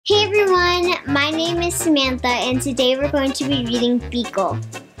Hey everyone, my name is Samantha and today we're going to be reading Beekle.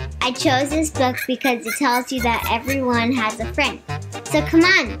 I chose this book because it tells you that everyone has a friend. So come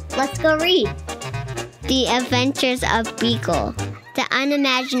on, let's go read. The Adventures of Beekle, the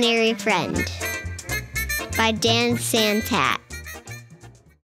Unimaginary Friend by Santat.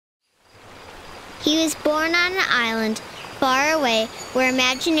 He was born on an island far away where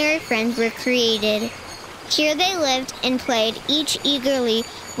imaginary friends were created. Here they lived and played, each eagerly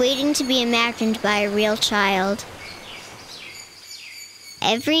waiting to be imagined by a real child.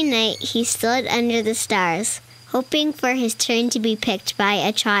 Every night he stood under the stars, hoping for his turn to be picked by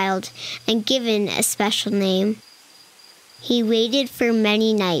a child and given a special name. He waited for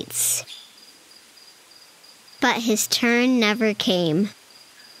many nights, but his turn never came.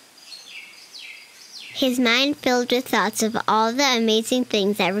 His mind filled with thoughts of all the amazing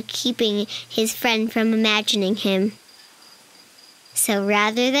things that were keeping his friend from imagining him. So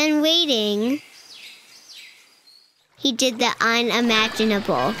rather than waiting, he did the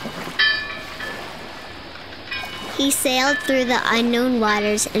unimaginable. He sailed through the unknown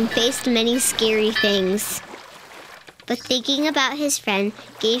waters and faced many scary things. But thinking about his friend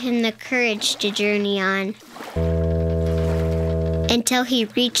gave him the courage to journey on until he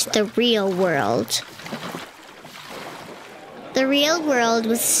reached the real world. The real world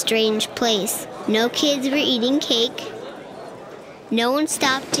was a strange place. No kids were eating cake. No one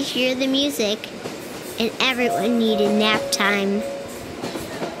stopped to hear the music, and everyone needed nap time.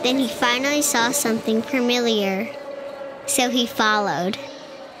 Then he finally saw something familiar, so he followed.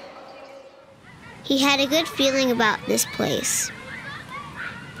 He had a good feeling about this place,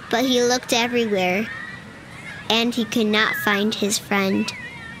 but he looked everywhere, and he could not find his friend.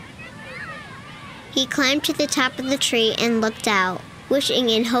 He climbed to the top of the tree and looked out,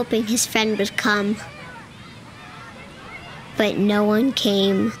 wishing and hoping his friend would come. But no one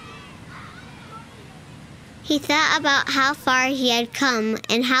came. He thought about how far he had come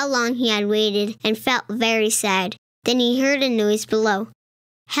and how long he had waited and felt very sad. Then he heard a noise below.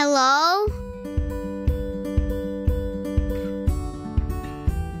 Hello?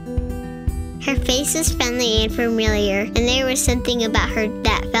 Her face was friendly and familiar, and there was something about her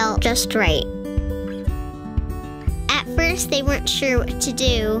that felt just right. At first, they weren't sure what to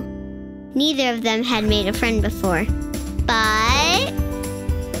do. Neither of them had made a friend before. But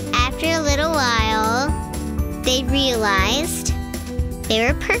after a little while, they realized they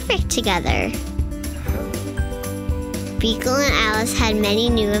were perfect together. Beekle and Alice had many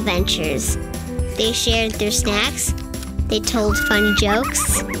new adventures. They shared their snacks. They told funny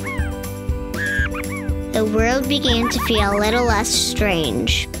jokes. The world began to feel a little less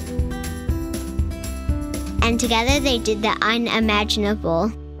strange. And together they did the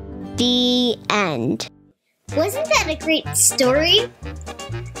unimaginable. The end. Wasn't that a great story?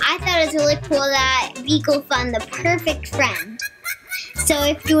 I thought it was really cool that Beekle found the perfect friend. So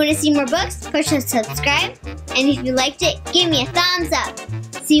if you want to see more books, push the subscribe. And if you liked it, give me a thumbs up.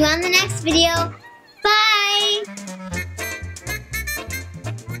 See you on the next video. Bye!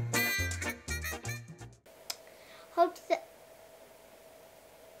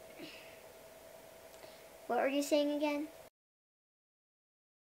 What were you saying again?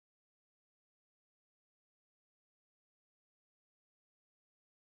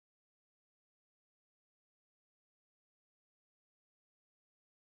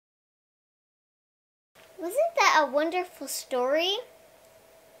 Wasn't that a wonderful story?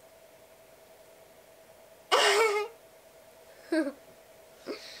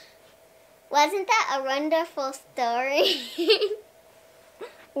 Wasn't that a wonderful story?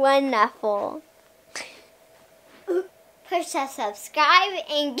 Wonderful. Push the subscribe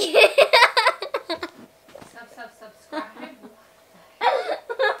and get Subscribe.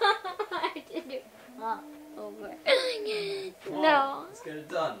 I did it all over. No. Let's get it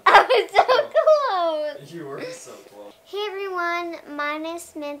done. I was so close. You were so close. Hey everyone, my name is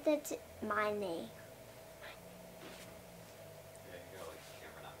Samantha. My name. Yeah, you go like the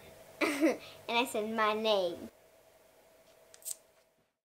camera, not me. And I said my name.